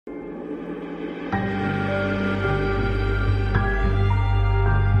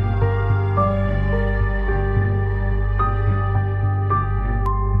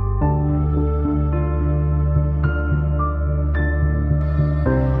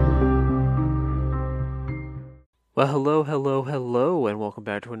Well, hello, and welcome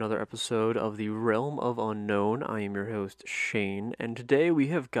back to another episode of the Realm of Unknown. I am your host, Shane, and today we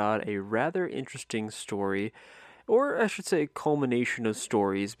have got a rather interesting story, or I should say, culmination of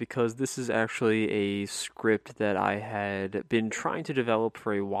stories, because this is actually a script that I had been trying to develop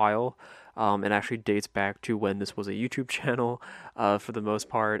for a while. It actually dates back to when this was a YouTube channel, for the most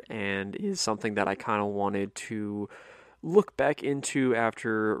part, and is something that I kind of wanted to look back into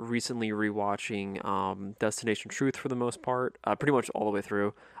after recently rewatching Destination Truth for the most part, pretty much all the way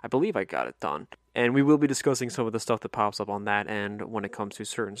through. I believe I got it done. And we will be discussing some of the stuff that pops up on that end when it comes to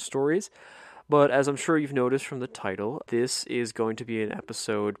certain stories. But as I'm sure you've noticed from the title, this is going to be an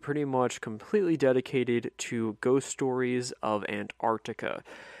episode pretty much completely dedicated to ghost stories of Antarctica.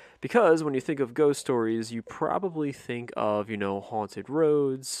 Because when you think of ghost stories, you probably think of, haunted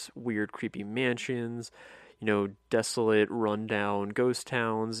roads, weird, creepy mansions, desolate, rundown ghost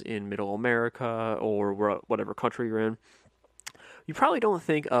towns in middle America or whatever country you're in. You probably don't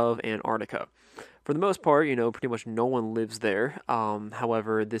think of Antarctica. For the most part, pretty much no one lives there.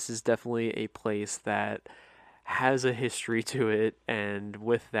 However, this is definitely a place that has a history to it, and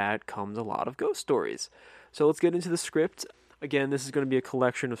with that comes a lot of ghost stories. So let's get into the script. Again, this is going to be a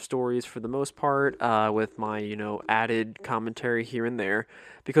collection of stories for the most part, with my, added commentary here and there.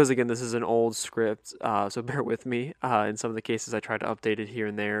 Because, again, this is an old script, so bear with me. In some of the cases, I try to update it here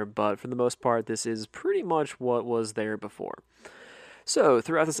and there, but for the most part, this is pretty much what was there before. So,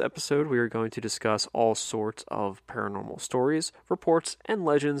 throughout this episode, we are going to discuss all sorts of paranormal stories, reports, and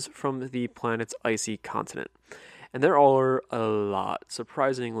legends from the planet's icy continent. And there are a lot,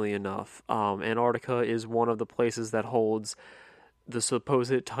 surprisingly enough. Antarctica is one of the places that holds the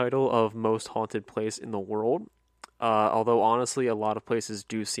supposed title of most haunted place in the world. Although, honestly, a lot of places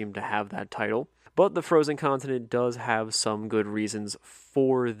do seem to have that title. But the frozen continent does have some good reasons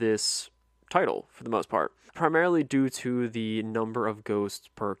for this title, for the most part. Primarily due to the number of ghosts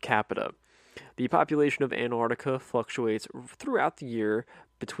per capita. The population of Antarctica fluctuates throughout the year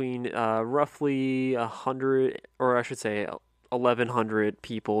between roughly 100, or I should say 1,100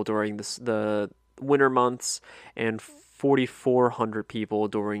 people during the winter months and 4,400 people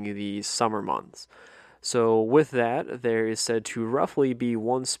during the summer months. So, with that, there is said to roughly be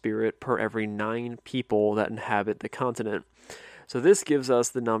one spirit per every 9 people that inhabit the continent. So, this gives us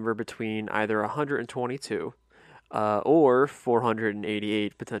the number between either 122 or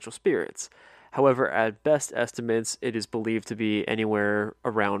 488 potential spirits. However, at best estimates, it is believed to be anywhere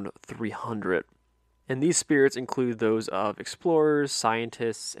around 300. And these spirits include those of explorers,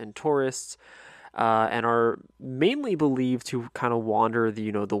 scientists, and tourists, and are mainly believed to kind of wander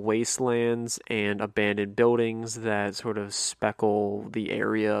the wastelands and abandoned buildings that sort of speckle the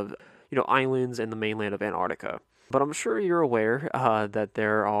area of islands and the mainland of Antarctica. But I'm sure you're aware that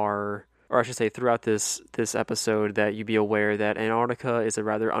there are, or I should say, throughout this episode, that you be aware that Antarctica is a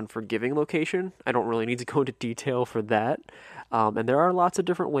rather unforgiving location. I don't really need to go into detail for that, and there are lots of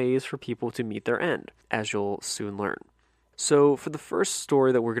different ways for people to meet their end, as you'll soon learn. So, for the first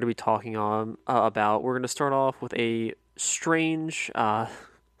story that we're going to be talking about, we're going to start off with a strange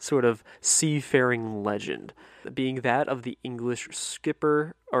sort of seafaring legend, being that of the English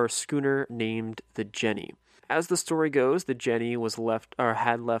skipper or schooner named the Jenny. As the story goes, the Jenny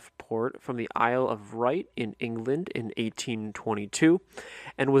had left port from the Isle of Wight in England in 1822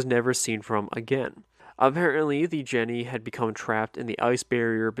 and was never seen from again. Apparently, the Jenny had become trapped in the ice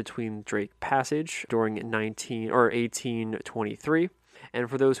barrier between Drake Passage during 1823. And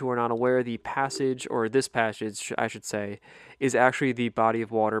for those who are not aware, this passage, I should say, is actually the body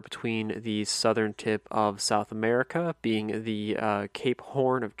of water between the southern tip of South America, being the Cape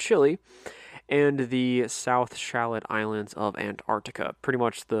Horn of Chile, and the South Shallot Islands of Antarctica. Pretty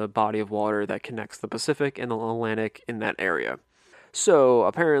much the body of water that connects the Pacific and the Atlantic in that area. So,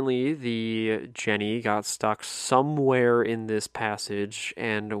 apparently, the Jenny got stuck somewhere in this passage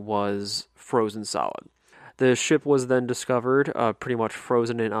and was frozen solid. The ship was then discovered pretty much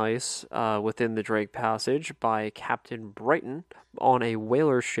frozen in ice within the Drake Passage by Captain Brighton on a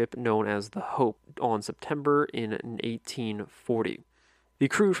whaler ship known as the Hope on September in 1840. The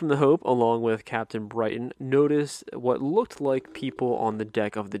crew from the Hope, along with Captain Brighton, noticed what looked like people on the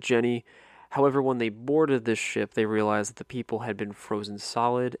deck of the Jenny. However, when they boarded this ship, they realized that the people had been frozen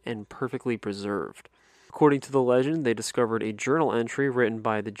solid and perfectly preserved. According to the legend, they discovered a journal entry written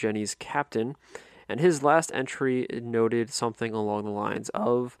by the Jenny's captain, and his last entry noted something along the lines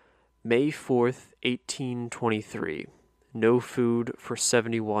of May 4th, 1823. No food for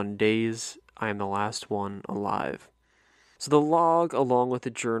 71 days. I am the last one alive. So the log, along with the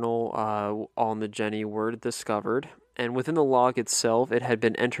journal on the Jenny, were discovered, And within the log itself, it had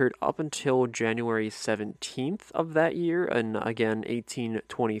been entered up until January 17th of that year, and again,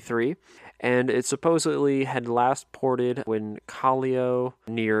 1823. And it supposedly had last ported when Callao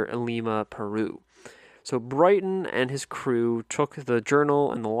near Lima, Peru. So Brighton and his crew took the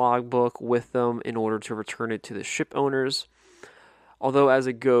journal and the logbook with them in order to return it to the ship owners. Although, as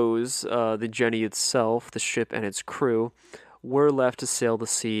it goes, the Jenny itself, the ship and its crew, were left to sail the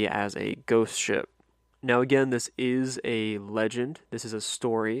sea as a ghost ship. Now, again, this is a legend. This is a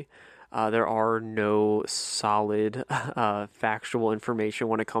story. There are no solid factual information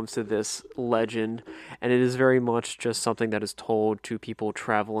when it comes to this legend, and it is very much just something that is told to people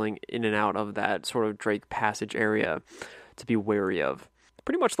traveling in and out of that sort of Drake Passage area to be wary of.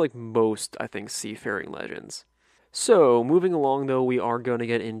 Pretty much like most, I think, seafaring legends. So, moving along though, we are going to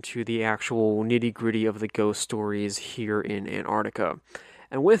get into the actual nitty-gritty of the ghost stories here in Antarctica.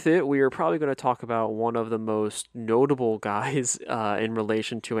 And with it, we are probably going to talk about one of the most notable guys in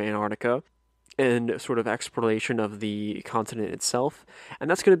relation to Antarctica and sort of exploration of the continent itself, and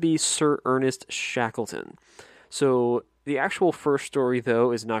that's going to be Sir Ernest Shackleton. So the actual first story,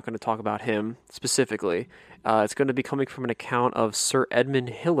 though, is not going to talk about him specifically. It's going to be coming from an account of Sir Edmund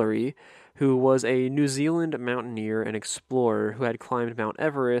Hillary, who was a New Zealand mountaineer and explorer who had climbed Mount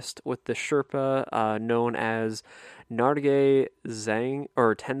Everest with the Sherpa known as Narge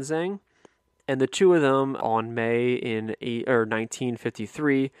Tenzang, and the two of them on May in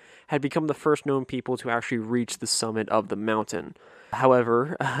 1953 had become the first known people to actually reach the summit of the mountain.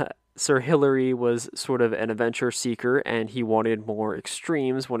 However, Sir Hillary was sort of an adventure seeker, and he wanted more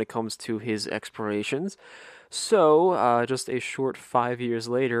extremes when it comes to his explorations. So, just a short 5 years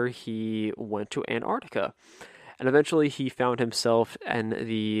later, he went to Antarctica, and eventually he found himself in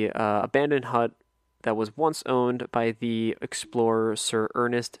the abandoned hut that was once owned by the explorer Sir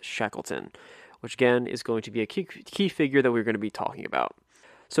Ernest Shackleton, which again is going to be a key figure that we're going to be talking about.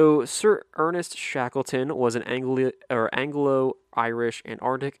 So Sir Ernest Shackleton was an Anglo-Irish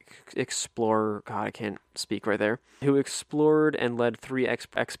Antarctic explorer, God, I can't speak right there, who explored and led 3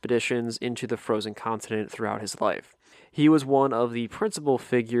 expeditions into the frozen continent throughout his life. He was one of the principal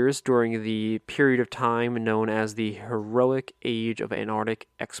figures during the period of time known as the Heroic Age of Antarctic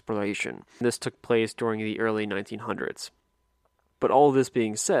Exploration. This took place during the early 1900s. But all this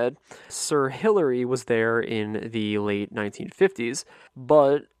being said, Sir Hillary was there in the late 1950s,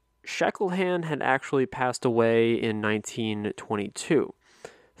 but Shackleton had actually passed away in 1922,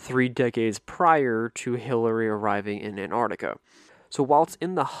 3 decades prior to Hillary arriving in Antarctica. So whilst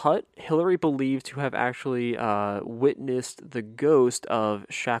in the hut, Hillary believed to have actually witnessed the ghost of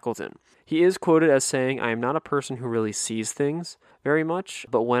Shackleton. He is quoted as saying, "I am not a person who really sees things very much,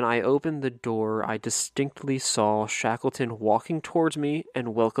 but when I opened the door, I distinctly saw Shackleton walking towards me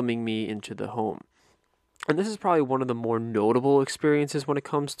and welcoming me into the home." And this is probably one of the more notable experiences when it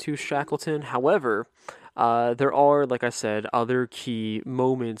comes to Shackleton. However, there are, like I said, other key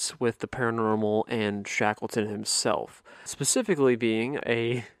moments with the paranormal and Shackleton himself. Specifically being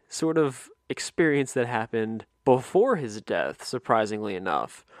a sort of experience that happened before his death, surprisingly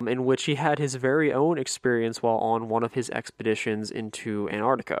enough, in which he had his very own experience while on one of his expeditions into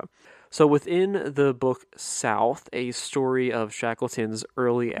Antarctica. So within the book South, a story of Shackleton's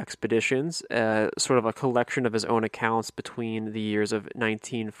early expeditions, sort of a collection of his own accounts between the years of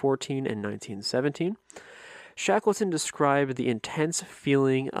 1914 and 1917, Shackleton described the intense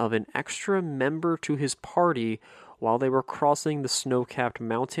feeling of an extra member to his party while they were crossing the snow-capped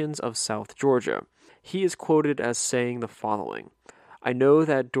mountains of South Georgia. He is quoted as saying the following: "I know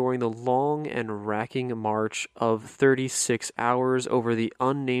that during the long and racking march of 36 hours over the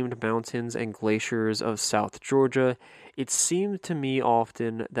unnamed mountains and glaciers of South Georgia, it seemed to me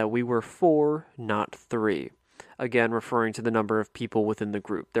often that we were 4, not 3. Again, referring to the number of people within the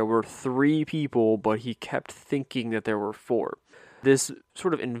group. There were 3 people, but he kept thinking that there were 4. This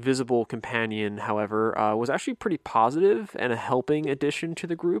sort of invisible companion, however, was actually pretty positive and a helping addition to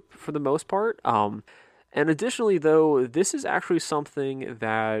the group for the most part. And additionally, though, this is actually something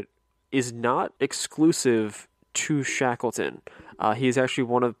that is not exclusive to Shackleton. He is actually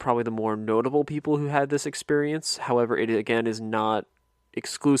one of probably the more notable people who had this experience. However, it again is not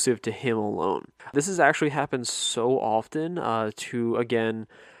exclusive to him alone. This has actually happened so often to, again,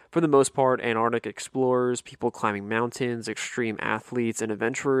 for the most part, Antarctic explorers, people climbing mountains, extreme athletes, and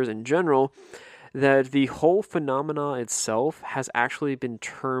adventurers in general, that the whole phenomena itself has actually been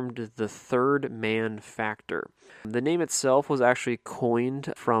termed the third man factor. The name itself was actually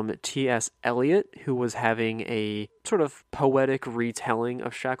coined from T.S. Eliot, who was having a sort of poetic retelling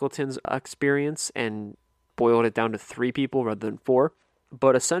of Shackleton's experience and boiled it down to 3 people rather than 4.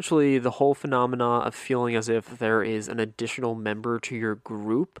 But essentially, the whole phenomena of feeling as if there is an additional member to your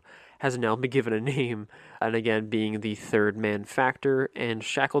group has now been given a name, and again, being the third man factor, and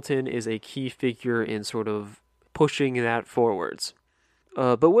Shackleton is a key figure in sort of pushing that forwards.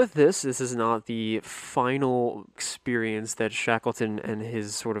 But with this is not the final experience that Shackleton and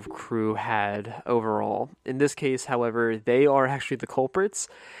his sort of crew had overall. In this case, however, they are actually the culprits,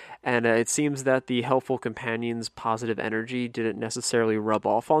 and it seems that the helpful companion's positive energy didn't necessarily rub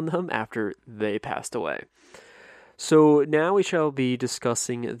off on them after they passed away. So now we shall be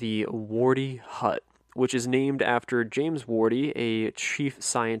discussing the Wardy Hut, which is named after James Wardy, a chief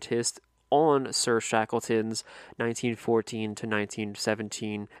scientist on Sir Shackleton's 1914 to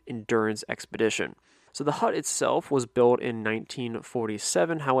 1917 Endurance expedition. So the hut itself was built in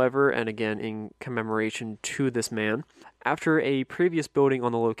 1947, however, and again in commemoration to this man, after a previous building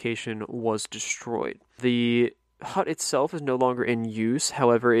on the location was destroyed. The hut itself is no longer in use,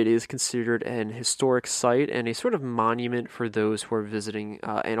 however, it is considered an historic site and a sort of monument for those who are visiting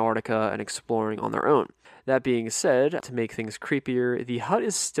Antarctica and exploring on their own. That being said, to make things creepier, the hut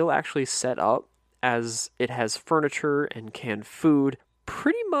is still actually set up as it has furniture and canned food,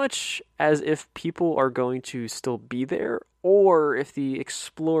 pretty much as if people are going to still be there, or if the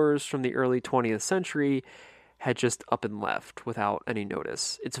explorers from the early 20th century had just up and left without any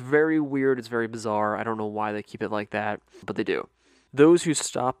notice. It's very weird, it's very bizarre. I don't know why they keep it like that, but they do. Those who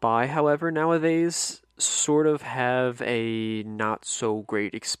stop by, however, nowadays sort of have a not so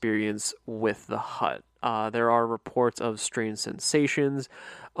great experience with the hut. There are reports of strange sensations,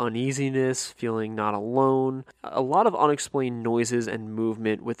 uneasiness, feeling not alone, a lot of unexplained noises and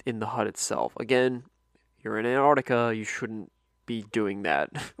movement within the hut itself. Again, you're in Antarctica, you shouldn't be doing that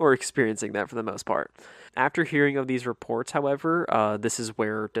or experiencing that for the most part. After hearing of these reports, however, this is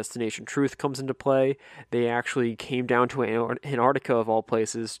where Destination Truth comes into play. They actually came down to Antarctica, of all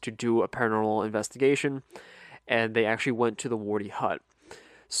places, to do a paranormal investigation, and they actually went to the Wardy Hut.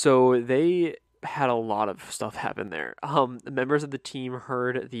 So they had a lot of stuff happen there. The members of the team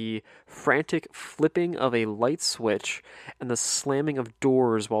heard the frantic flipping of a light switch and the slamming of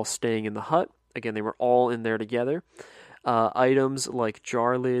doors while staying in the hut. Again, they were all in there together. Items like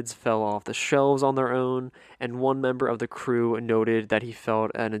jar lids fell off the shelves on their own, and one member of the crew noted that he felt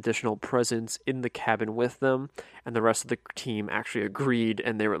an additional presence in the cabin with them, and the rest of the team actually agreed,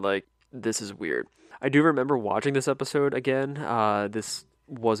 and they were like, this is weird. I do remember watching this episode again. This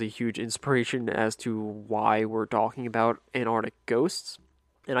was a huge inspiration as to why we're talking about Antarctic ghosts.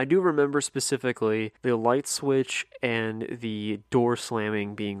 And I do remember specifically the light switch and the door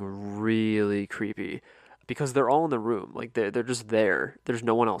slamming being really creepy, because they're all in the room. Like, they're just there. There's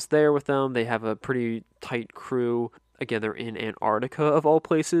no one else there with them. They have a pretty tight crew. Again, they're in Antarctica of all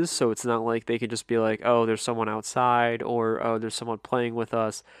places, so it's not like they could just be like, oh, there's someone outside, or oh, there's someone playing with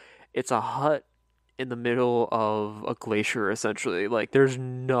us. It's a hut in the middle of a glacier, essentially. Like, there's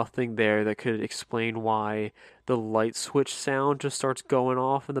nothing there that could explain why the light switch sound just starts going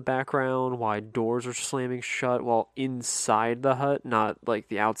off in the background, why doors are slamming shut while inside the hut, not like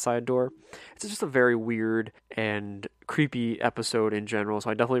the outside door. It's just a very weird and creepy episode in general, so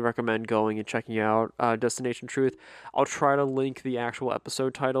I definitely recommend going and checking out Destination Truth. I'll try to link the actual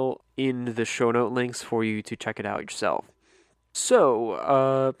episode title in the show note links for you to check it out yourself.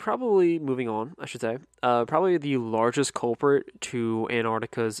 So, probably moving on, I should say, probably the largest culprit to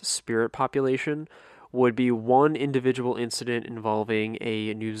Antarctica's spirit population would be one individual incident involving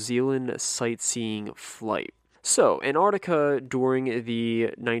a New Zealand sightseeing flight. So, Antarctica during the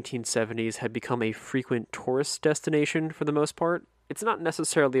 1970s had become a frequent tourist destination for the most part. It's not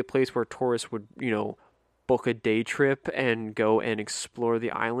necessarily a place where tourists would, book a day trip and go and explore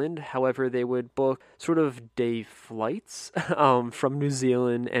the island. However, they would book sort of day flights from New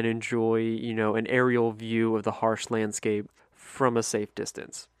Zealand and enjoy, an aerial view of the harsh landscape from a safe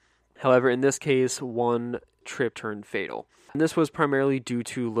distance. However, in this case, one trip turned fatal. And this was primarily due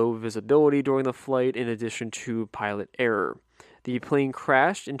to low visibility during the flight in addition to pilot error. The plane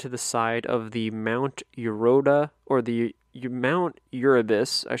crashed into the side of the Mount Euroda, or the Mount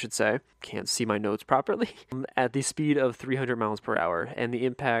Erebus, I should say. Can't see my notes properly. At the speed of 300 miles per hour, and the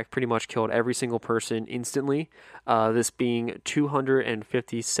impact pretty much killed every single person instantly, this being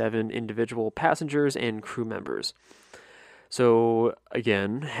 257 individual passengers and crew members. So,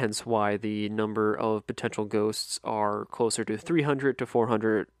 again, hence why the number of potential ghosts are closer to 300 to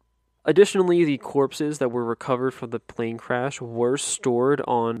 400. Additionally, the corpses that were recovered from the plane crash were stored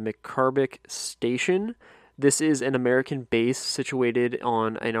on Macarbrook Station. This is an American base situated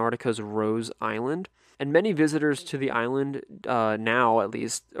on Antarctica's Rose Island, and many visitors to the island now, at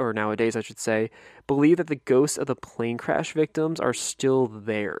least, or nowadays I should say, believe that the ghosts of the plane crash victims are still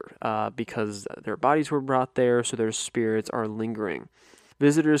there because their bodies were brought there, so their spirits are lingering.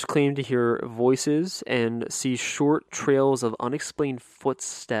 Visitors claim to hear voices and see short trails of unexplained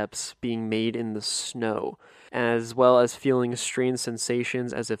footsteps being made in the snow, as well as feeling strange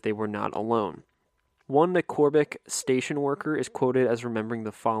sensations as if they were not alone. One Necorbic station worker is quoted as remembering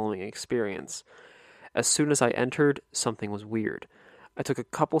the following experience. As soon as I entered, something was weird. I took a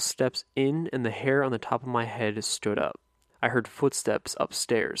couple steps in and the hair on the top of my head stood up. I heard footsteps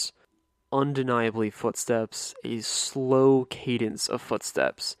upstairs. Undeniably footsteps, a slow cadence of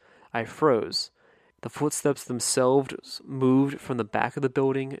footsteps. I froze. The footsteps themselves moved from the back of the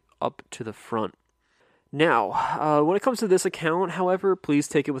building up to the front. Now, when it comes to this account, however, please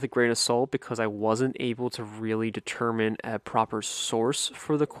take it with a grain of salt because I wasn't able to really determine a proper source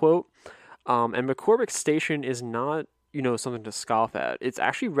for the quote. And McCormick Station is not, something to scoff at. It's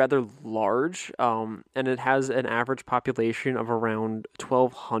actually rather large, and it has an average population of around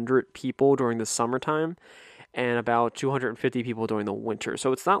 1,200 people during the summertime and about 250 people during the winter.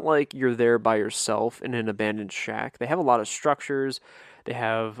 So it's not like you're there by yourself in an abandoned shack. They have a lot of structures. They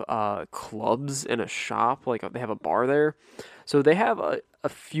have clubs and a shop, like they have a bar there. So they have a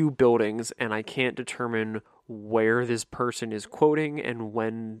few buildings, and I can't determine where this person is quoting and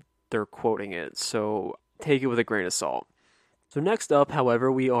when they're quoting it. So take it with a grain of salt. So next up,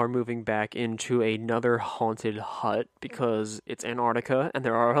 however, we are moving back into another haunted hut because it's Antarctica and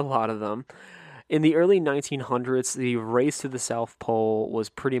there are a lot of them. In the early 1900s, the race to the South Pole was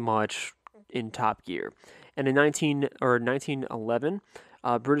pretty much in top gear. And in 1911,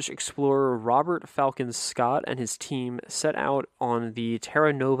 British explorer Robert Falcon Scott and his team set out on the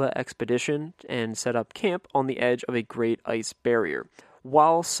Terra Nova expedition and set up camp on the edge of a great ice barrier.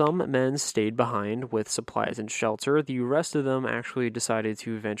 While some men stayed behind with supplies and shelter, the rest of them actually decided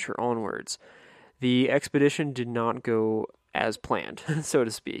to venture onwards. The expedition did not go as planned, so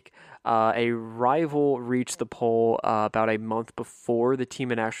to speak. A rival reached the pole about a month before the team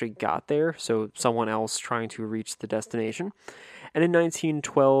had actually got there, so someone else trying to reach the destination. And in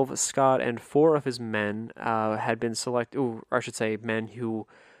 1912, Scott and 4 of his men had been selected, or I should say men who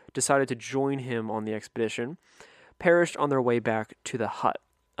decided to join him on the expedition, perished on their way back to the hut.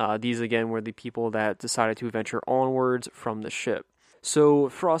 These, again, were the people that decided to venture onwards from the ship. So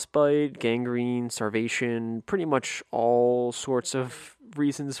frostbite, gangrene, starvation, pretty much all sorts of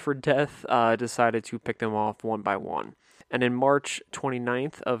reasons for death decided to pick them off one by one. And in March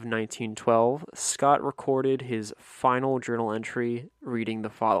 29th of 1912, Scott recorded his final journal entry reading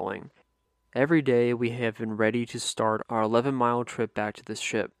the following. Every day we have been ready to start our 11-mile trip back to the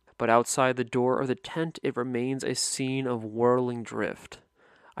ship, but outside the door of the tent it remains a scene of whirling drift.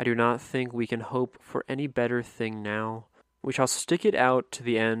 I do not think we can hope for any better thing now. We shall stick it out to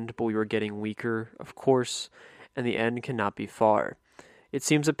the end, but we were getting weaker, of course, and the end cannot be far. It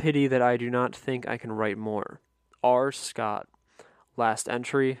seems a pity that I do not think I can write more. R. Scott. Last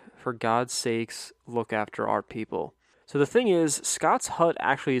entry, for God's sakes, look after our people. So the thing is, Scott's hut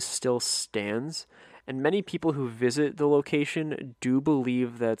actually still stands, and many people who visit the location do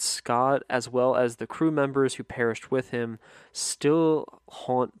believe that Scott, as well as the crew members who perished with him, still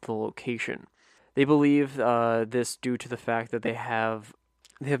haunt the location. They believe this due to the fact that they have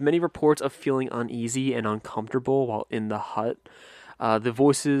many reports of feeling uneasy and uncomfortable while in the hut. The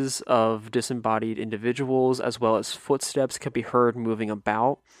voices of disembodied individuals as well as footsteps can be heard moving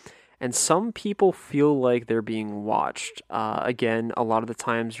about. And some people feel like they're being watched. Again, a lot of the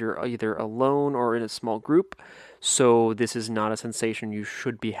times you're either alone or in a small group, so this is not a sensation you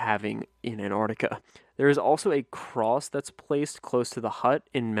should be having in Antarctica. There is also a cross that's placed close to the hut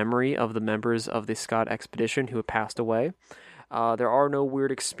in memory of the members of the Scott expedition who have passed away. There are no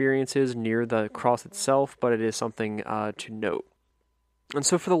weird experiences near the cross itself, but it is something to note. And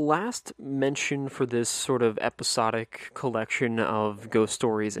so for the last mention for this sort of episodic collection of ghost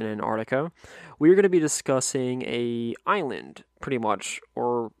stories in Antarctica, we're going to be discussing a island, pretty much,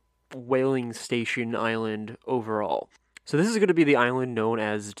 or whaling station island overall. So this is going to be the island known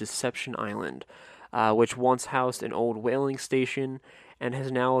as Deception Island, which once housed an old whaling station and has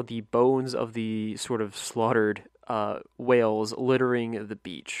now the bones of the sort of slaughtered whales littering the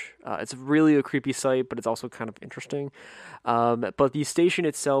beach. It's really a creepy sight, but it's also kind of interesting. But the station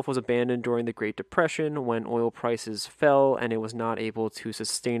itself was abandoned during the Great Depression when oil prices fell and it was not able to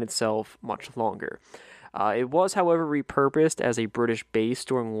sustain itself much longer. It was, however, repurposed as a British base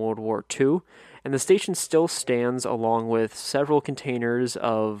during World War II, and the station still stands along with several containers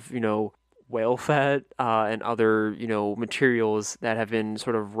of, whale fat and other, materials that have been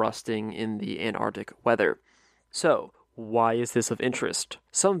sort of rusting in the Antarctic weather. So, why is this of interest?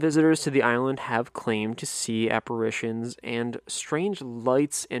 Some visitors to the island have claimed to see apparitions and strange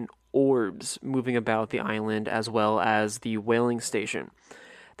lights and orbs moving about the island as well as the whaling station.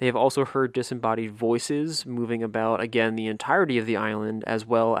 They have also heard disembodied voices moving about, again, the entirety of the island as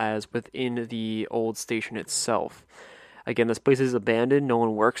well as within the old station itself. Again, this place is abandoned, no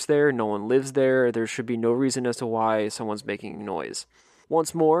one works there, no one lives there, there should be no reason as to why someone's making noise.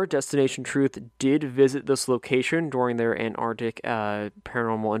 Once more, Destination Truth did visit this location during their Antarctic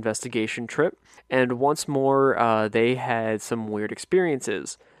paranormal investigation trip, and once more, they had some weird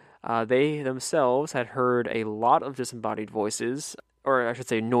experiences. They themselves had heard a lot of disembodied voices, or I should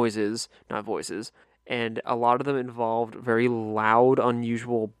say noises, not voices, and a lot of them involved very loud,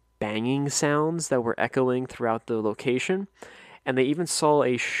 unusual banging sounds that were echoing throughout the location, and they even saw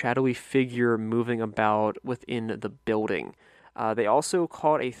a shadowy figure moving about within the building. They also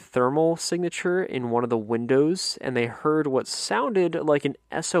caught a thermal signature in one of the windows, and they heard what sounded like an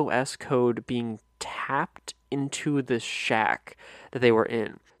SOS code being tapped into the shack that they were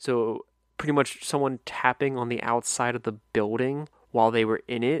in. So pretty much someone tapping on the outside of the building while they were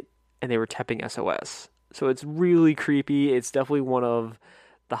in it, and they were tapping SOS. So it's really creepy. It's definitely one of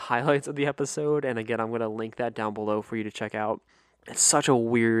the highlights of the episode, and again, I'm going to link that down below for you to check out. It's such a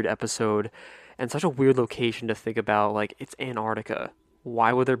weird episode, and such a weird location to think about. Like, it's Antarctica.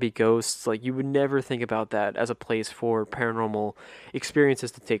 Why would there be ghosts? Like, you would never think about that as a place for paranormal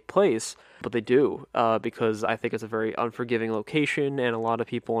experiences to take place, but they do, because I think it's a very unforgiving location, and a lot of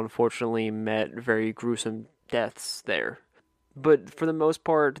people, unfortunately, met very gruesome deaths there. But for the most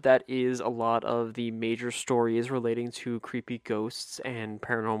part, that is a lot of the major stories relating to creepy ghosts and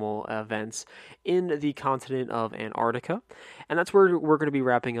paranormal events in the continent of Antarctica. And that's where we're going to be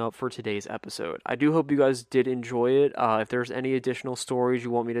wrapping up for today's episode. I do hope you guys did enjoy it. If there's any additional stories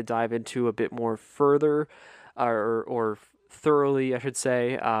you want me to dive into a bit more further, or thoroughly, I should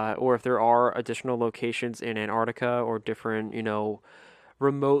say, or if there are additional locations in Antarctica or different,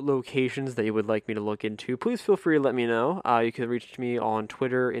 remote locations that you would like me to look into, please feel free to let me know. You can reach me on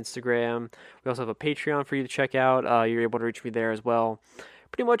Twitter, Instagram. We also have a Patreon for you to check out. You're able to reach me there as well.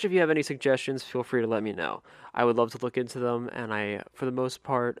 Pretty much, if you have any suggestions, feel free to let me know. I would love to look into them, and I, for the most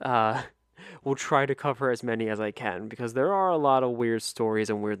part, will try to cover as many as I can, because there are a lot of weird stories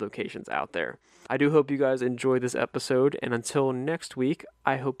and weird locations out there. I do hope you guys enjoyed this episode, and until next week,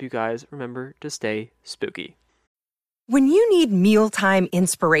 I hope you guys remember to stay spooky. When you need mealtime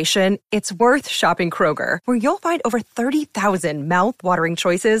inspiration, it's worth shopping Kroger, where you'll find over 30,000 mouth-watering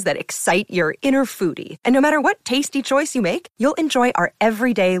choices that excite your inner foodie. And no matter what tasty choice you make, you'll enjoy our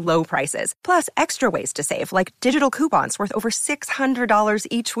everyday low prices, plus extra ways to save, like digital coupons worth over $600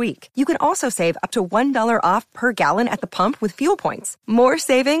 each week. You can also save up to $1 off per gallon at the pump with fuel points. More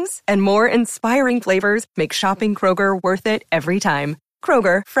savings and more inspiring flavors make shopping Kroger worth it every time.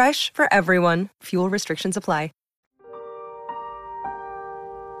 Kroger, fresh for everyone. Fuel restrictions apply.